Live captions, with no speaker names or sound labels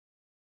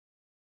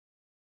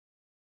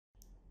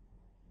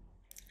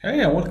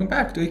Hey, and welcome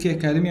back to AK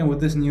Academy and with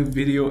this new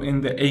video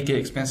in the AK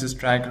Expenses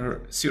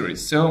Tracker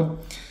series. So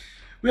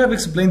we have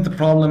explained the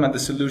problem and the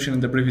solution in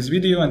the previous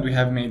video and we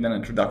have made an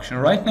introduction.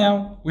 Right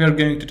now, we are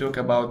going to talk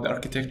about the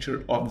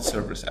architecture of the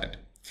server side.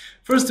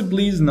 First,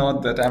 please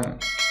note that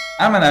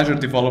I'm an Azure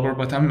developer,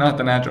 but I'm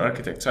not an Azure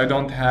architect. So I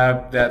don't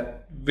have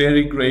that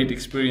very great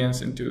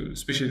experience into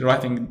especially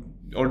writing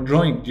or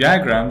drawing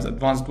diagrams,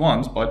 advanced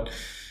ones, but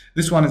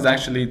this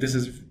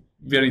is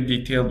very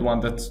detailed one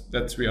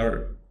that we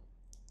are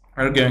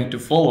going to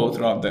follow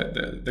throughout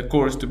the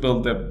course to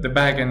build the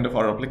back end of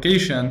our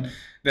application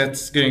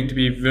that's going to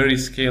be very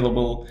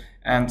scalable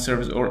and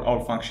serves our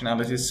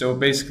functionalities. So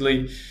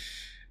basically,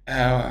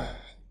 yeah,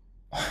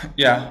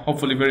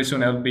 hopefully very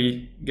soon I'll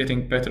be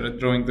getting better at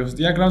drawing those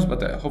diagrams,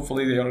 but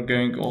hopefully they are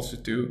going also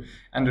to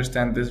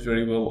understand this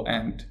very well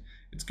and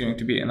it's going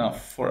to be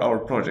enough for our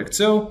project.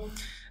 So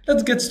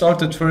let's get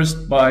started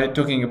first by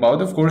talking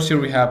about, of course, here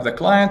we have the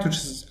client, which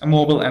is a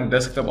mobile and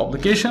desktop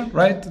application,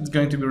 right? It's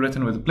going to be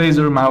written with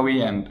Blazor,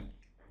 Maui, and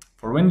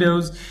for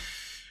Windows.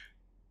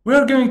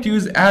 We're going to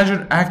use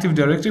Azure Active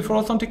Directory for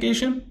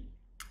authentication.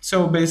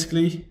 So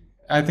basically,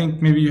 I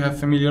think maybe you have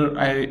familiar,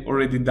 I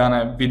already done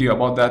a video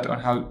about that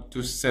on how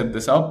to set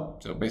this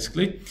up. So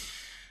basically,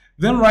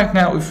 then right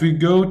now, if we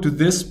go to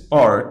this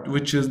part,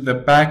 which is the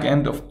back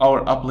end of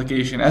our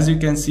application, as you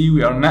can see,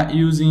 we are not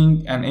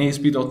using an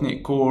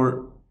ASP.NET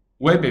Core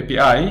Web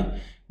API,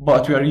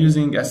 but we are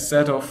using a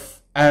set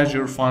of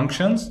Azure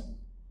functions,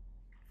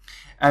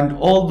 and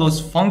all those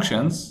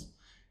functions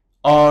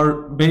are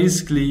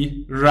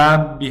basically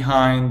wrapped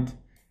behind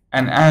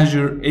an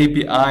Azure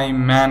API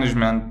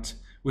Management,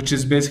 which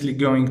is basically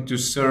going to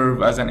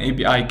serve as an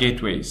API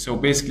gateway. So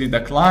basically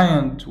the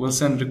client will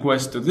send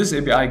requests to this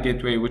API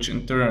gateway, which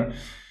in turn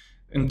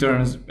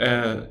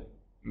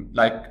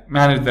like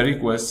manage the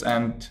requests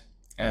and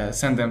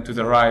send them to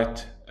the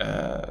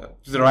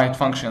right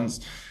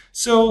functions.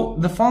 So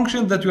the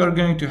function that we are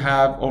going to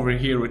have over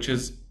here, which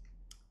is,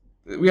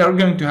 we are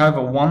going to have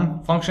a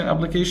one function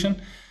application.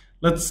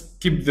 Let's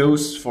keep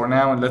those for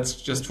now and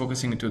let's just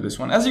focusing into this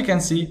one. As you can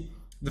see,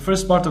 the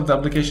first part of the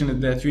application is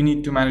that you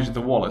need to manage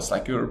the wallets,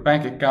 like your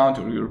bank account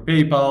or your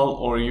PayPal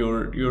or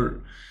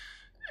your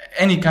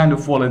any kind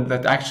of wallet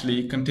that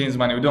actually contains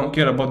money. We don't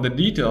care about the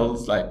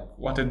details, like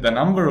what is the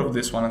number of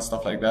this one and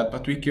stuff like that,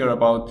 but we care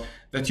about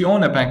that you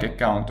own a bank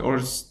account or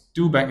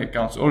two bank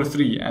accounts or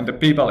three and a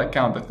PayPal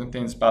account that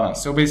contains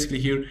balance. So basically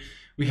here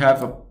we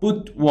have a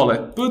put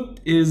wallet. Put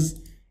is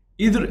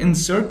either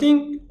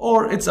inserting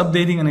or it's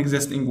updating an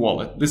existing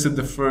wallet. This is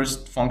the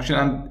first function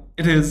and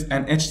it is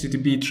an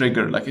HTTP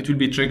trigger, like it will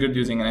be triggered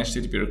using an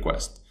HTTP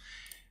request.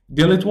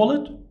 Delete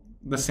wallet,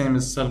 the same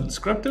as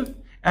self-descriptive,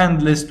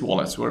 and list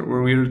wallets where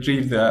we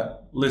retrieve the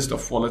list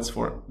of wallets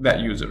for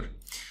that user.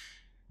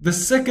 The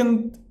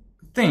second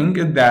thing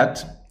is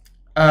that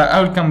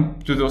I will come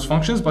to those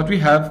functions, but we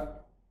have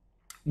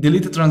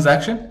delete a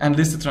transaction and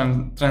list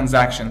the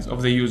transactions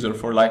of the user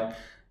for like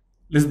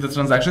list the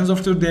transactions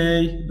of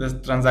today, the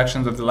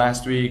transactions of the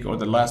last week or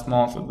the last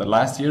month or the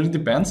last year, it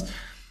depends.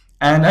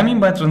 And I mean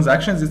by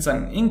transactions, it's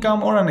an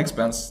income or an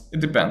expense. It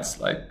depends.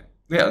 Like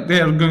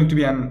they are going to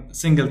be a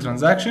single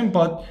transaction,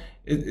 but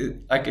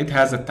it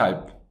has a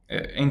type,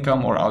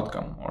 income or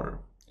outcome or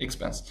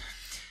expense.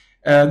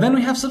 Then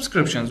we have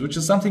subscriptions, which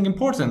is something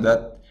important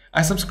that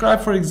I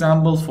subscribe, for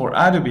example, for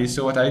Adobe.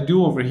 So what I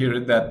do over here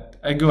is that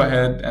I go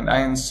ahead and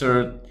I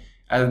insert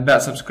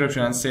that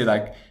subscription and say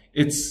like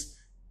its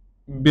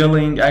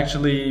billing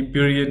actually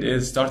period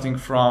is starting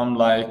from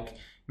like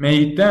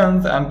May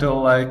 10th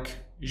until like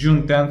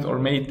June 10th or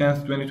May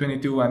 10th,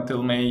 2022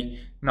 until May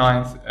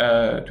 9th,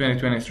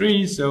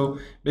 2023. So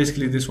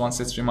basically this one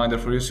sets reminder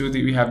for you. So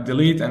we have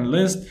delete and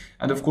list.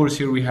 And of course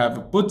here we have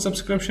a put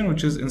subscription,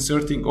 which is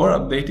inserting or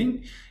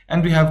updating.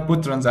 And we have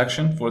put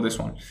transaction for this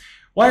one.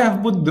 Why I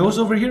have put those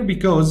over here?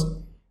 Because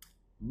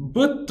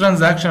put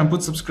transaction and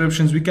put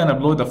subscriptions, we can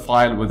upload a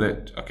file with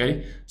it,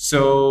 okay?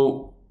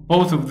 So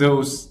both of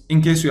those,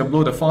 in case you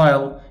upload a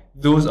file,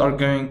 those are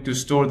going to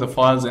store the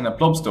files in a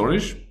Blob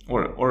storage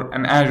or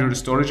an Azure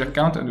storage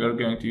account, and we are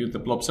going to use the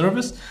Blob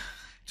service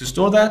to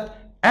store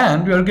that.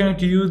 And we are going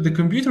to use the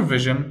computer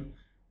vision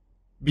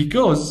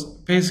because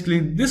basically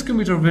this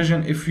computer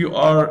vision, if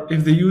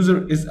the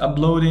user is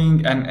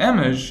uploading an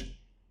image,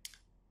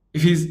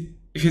 if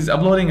he's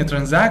uploading a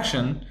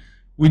transaction,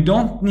 we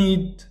don't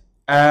need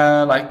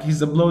like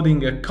he's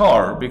uploading a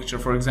car picture,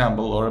 for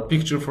example, or a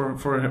picture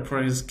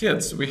for his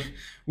kids.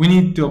 We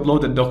need to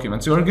upload a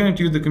document. So we're going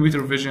to use the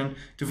computer vision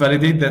to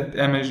validate that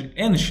image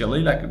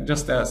initially, like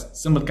just a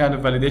simple kind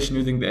of validation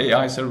using the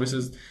AI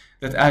services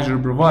that Azure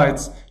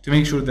provides to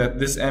make sure that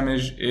this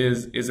image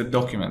is a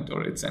document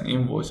or it's an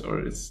invoice or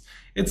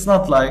it's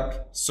not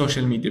like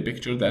social media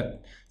picture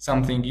that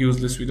something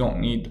useless we don't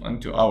need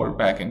onto our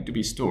backend to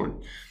be stored.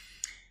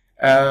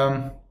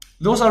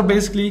 Those are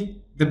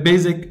basically the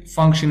basic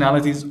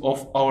functionalities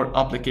of our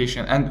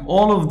application, and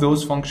all of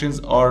those functions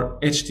are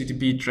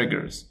HTTP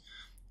triggers.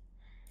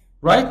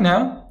 Right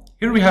now,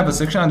 Here we have a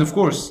section, and of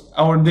course,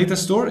 our data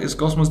store is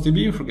Cosmos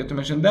DB. We forget to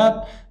mention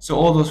that. So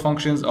all those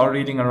functions are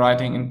reading and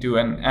writing into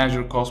an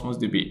Azure Cosmos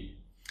DB.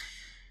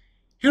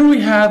 Here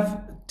we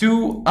have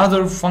two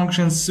other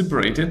functions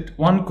separated,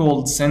 one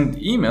called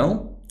send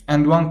email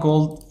and one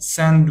called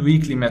send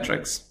weekly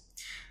metrics.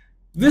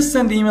 This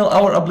send email,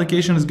 our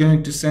application is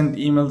going to send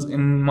emails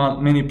in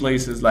many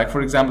places. Like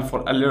for example,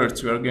 for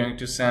alerts, we are going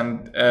to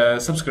send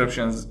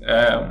subscriptions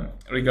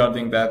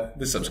regarding that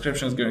the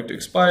subscription is going to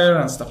expire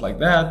and stuff like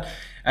that.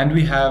 And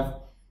we have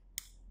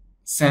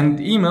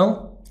send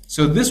email.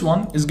 So this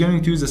one is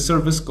going to use a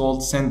service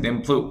called send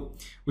inflow,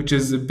 which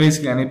is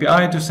basically an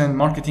API to send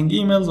marketing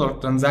emails or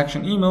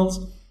transaction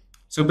emails.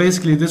 So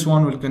basically this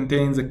one will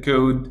contain the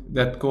code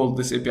that called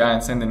this API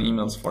and send an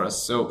emails for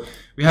us. So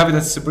we have it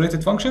as a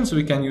separated function, so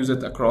we can use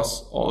it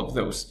across all of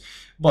those.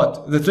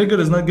 But the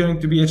trigger is not going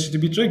to be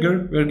HTTP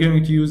trigger. We're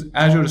going to use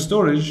Azure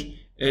Storage,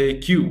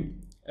 Q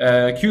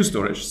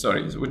Storage,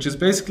 sorry, which is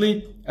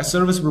basically a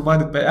service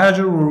provided by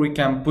Azure where we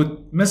can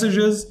put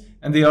messages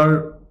and they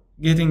are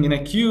getting in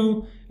a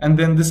queue. And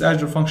then this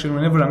Azure function,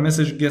 whenever a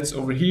message gets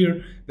over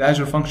here, the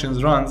Azure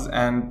Functions runs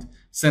and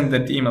send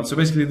that email. So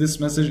basically this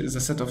message is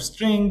a set of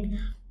string.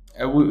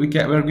 We're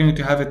going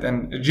to have it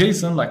in a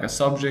JSON, like a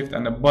subject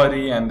and a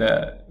body and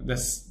the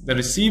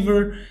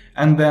receiver.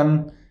 And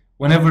then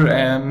whenever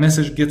a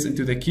message gets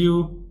into the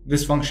queue,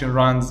 this function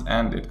runs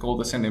and it calls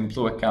the send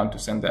inflow account to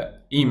send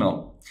that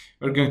email.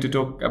 We're going to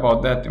talk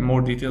about that in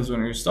more details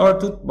when we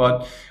start it.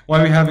 But why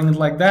are we having it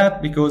like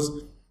that? Because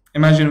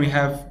imagine we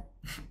have,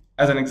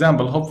 as an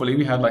example, hopefully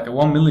we have like a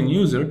 1 million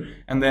user,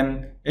 and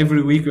then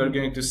every week we are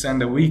going to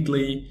send a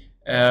weekly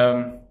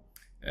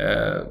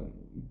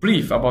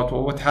brief about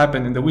what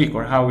happened in the week,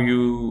 or how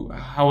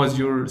was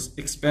your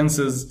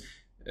expenses,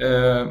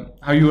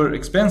 how you were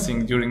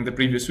expensing during the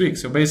previous week.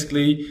 So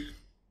basically,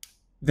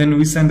 then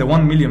we send a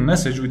 1 million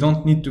message. We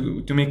don't need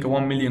to make a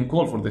 1 million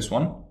call for this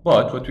one,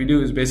 but what we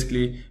do is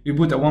basically we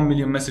put a 1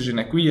 million message in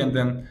a queue, and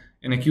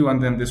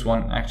then this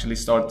one actually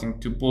starting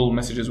to pull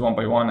messages one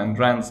by one and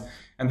runs,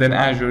 and then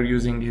Azure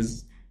using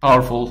his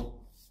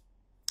powerful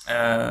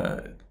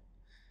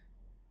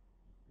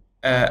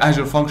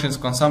Azure Functions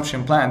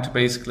consumption plan to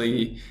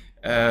basically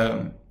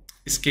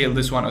scale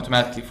this one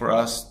automatically for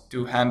us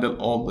to handle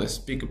all this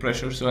peak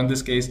pressure. So in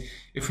this case,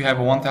 if we have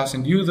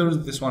 1,000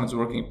 users, this one is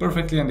working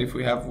perfectly, and if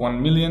we have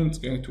 1 million, it's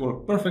going to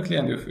work perfectly,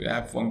 and if we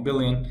have 1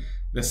 billion,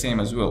 the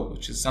same as well,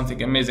 which is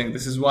something amazing.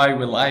 This is why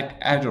we like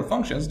Azure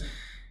Functions,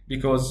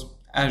 because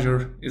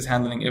Azure is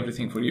handling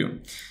everything for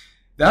you.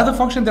 The other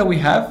function that we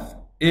have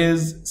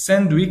is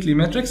send weekly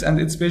metrics,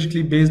 and it's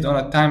basically based on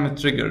a timer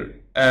trigger.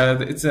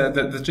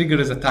 The trigger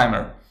is a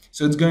timer.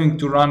 So it's going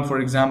to run, for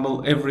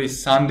example, every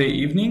Sunday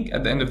evening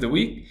at the end of the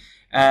week.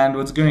 And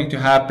what's going to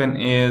happen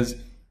is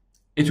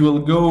it will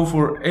go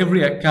for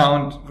every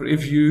account, for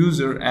every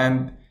user,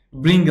 and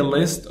bring a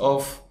list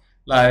of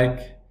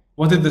like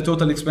what is the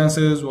total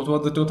expenses, what were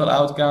the total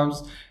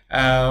outcomes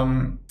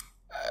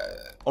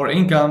or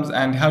incomes,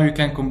 and how you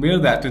can compare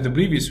that to the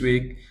previous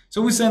week.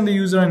 So we send the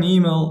user an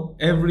email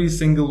every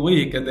single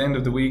week at the end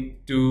of the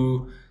week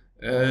to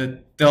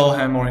tell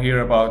him or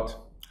her about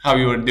how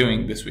you are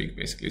doing this week,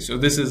 basically. So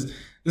this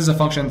is a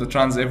function that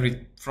runs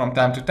from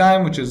time to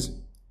time, which is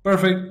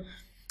perfect.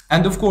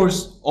 And of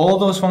course, all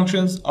those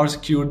functions are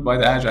secured by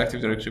the Azure Active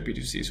Directory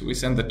B2C. So we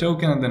send the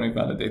token and then we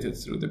validate it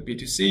through the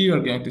B2C.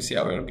 You're going to see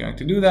how we're going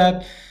to do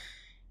that.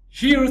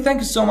 Here,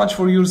 thank you so much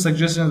for your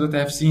suggestions that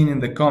I've seen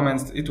in the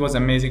comments. It was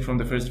amazing from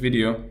the first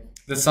video.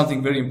 That's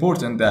something very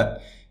important,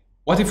 that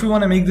what if we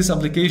want to make this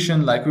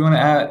application, like we want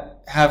to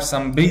have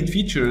some paid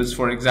features,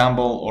 for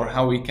example, or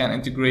how we can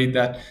integrate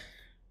that.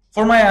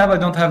 For my app, I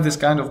don't have this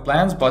kind of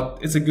plans, but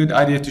it's a good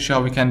idea to show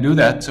how we can do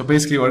that. So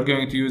basically, we're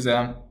going to use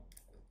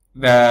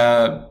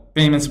the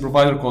payments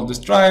provider called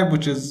Stripe,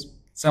 which is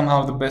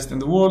somehow the best in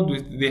the world.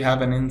 They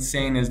have an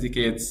insane SDK.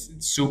 It's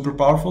super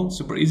powerful,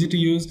 super easy to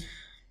use.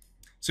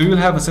 So we will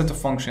have a set of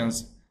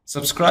functions: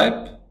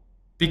 subscribe,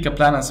 pick a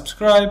plan and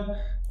subscribe,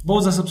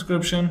 pause a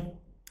subscription,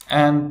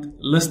 and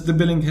list the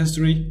billing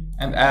history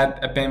and add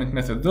a payment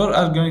method. Those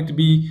are going to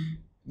be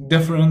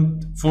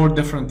different for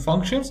different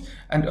functions.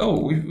 And oh,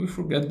 we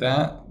forget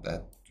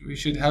that we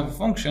should have a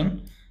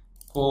function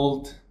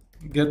called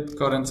get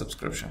current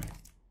subscription.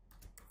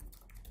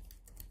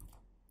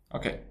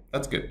 Okay,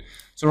 that's good.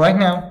 So right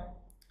now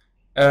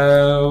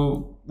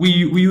we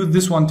use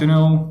this one to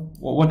know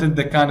what is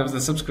the kind of the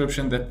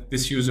subscription that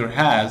this user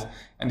has,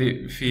 and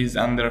if he's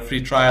under a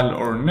free trial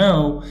or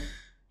no.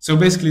 So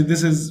basically,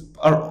 this is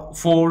our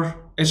 4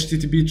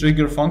 HTTP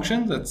trigger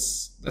function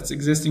that's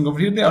existing over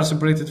here. They are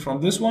separated from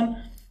this one.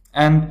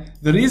 And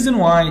the reason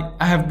why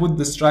I have put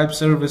the Stripe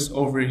service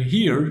over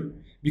here,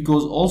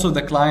 because also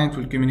the client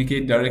will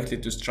communicate directly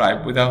to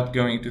Stripe without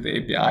going to the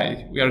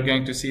API. We are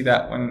going to see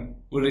that when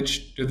we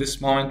reach to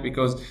this moment,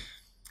 because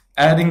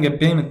adding a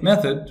payment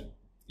method,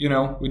 we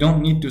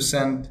don't need to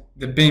send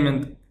the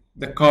payment,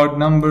 the card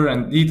number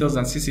and details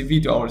and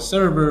CCV to our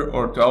server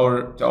or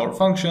to our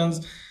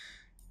functions.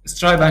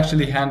 Stripe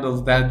actually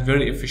handles that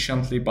very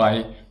efficiently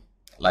by,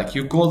 like,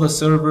 you call the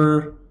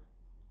server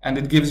and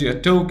it gives you a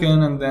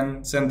token, and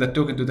then send the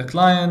token to the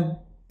client,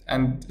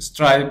 and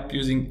Stripe,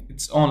 using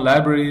its own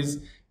libraries,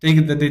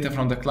 take the data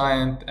from the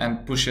client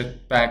and push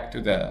it back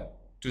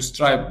to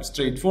Stripe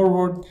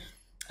straightforward.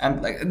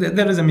 And like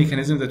there is a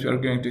mechanism that we are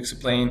going to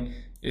explain.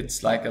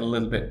 It's like a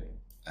little bit,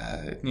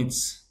 it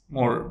needs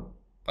more,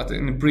 but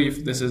in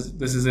brief, this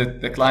is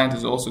it. The client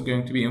is also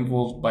going to be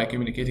involved by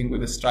communicating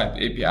with the Stripe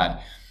API.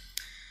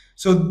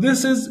 So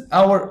this is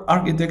our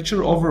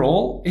architecture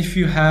overall. If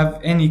you have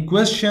any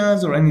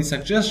questions or any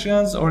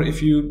suggestions, or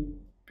if you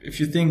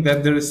think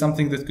that there is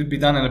something that could be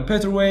done in a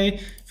better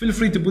way, feel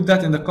free to put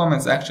that in the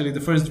comments. Actually,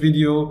 the first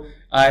video,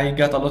 I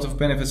got a lot of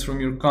benefits from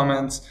your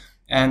comments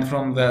and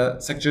from the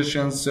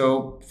suggestions,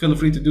 so feel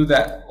free to do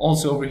that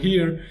also over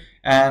here.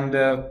 And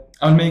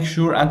I'll make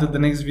sure until the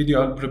next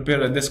video I'll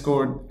prepare a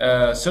Discord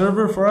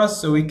server for us,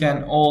 so we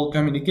can all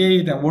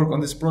communicate and work on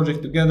this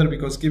project together,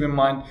 because keep in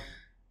mind,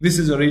 this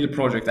is a real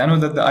project. I know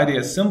that the idea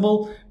is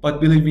simple,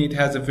 but believe me, it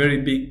has a very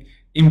big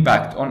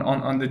impact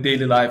on the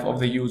daily life of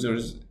the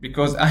users,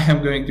 because I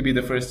am going to be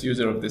the first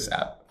user of this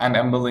app, and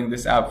I'm building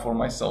this app for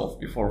myself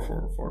before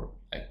for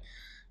like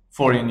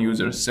foreign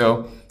users.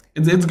 So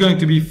it's going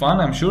to be fun.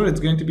 I'm sure it's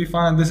going to be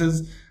fun. And this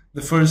is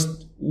the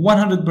first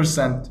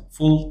 100%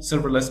 full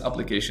serverless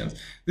applications.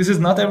 This is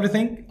not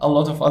everything. A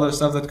lot of other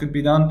stuff that could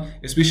be done,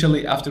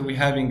 especially after we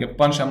having a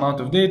bunch amount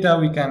of data,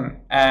 we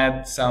can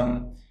add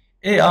some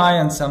AI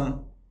and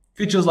some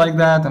features like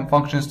that, and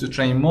functions to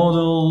train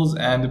models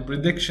and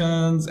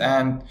predictions,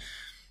 and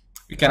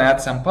we can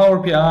add some Power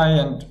BI,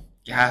 and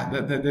yeah,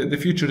 the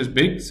future is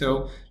big.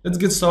 So let's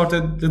get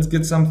started, let's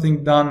get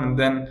something done, and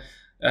then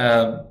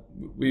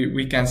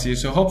we can see.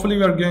 So hopefully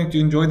we are going to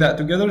enjoy that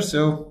together.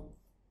 So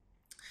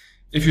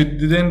if you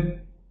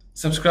didn't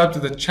subscribe to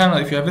the channel,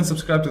 if you haven't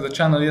subscribed to the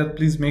channel yet,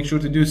 please make sure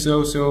to do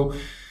so. So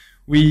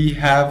we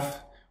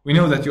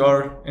know that you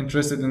are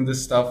interested in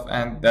this stuff,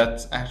 and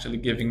that's actually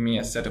giving me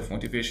a set of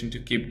motivation to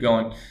keep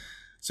going.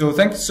 So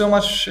thank you so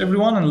much,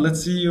 everyone, and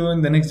let's see you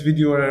in the next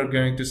video where we're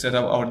going to set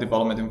up our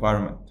development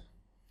environment.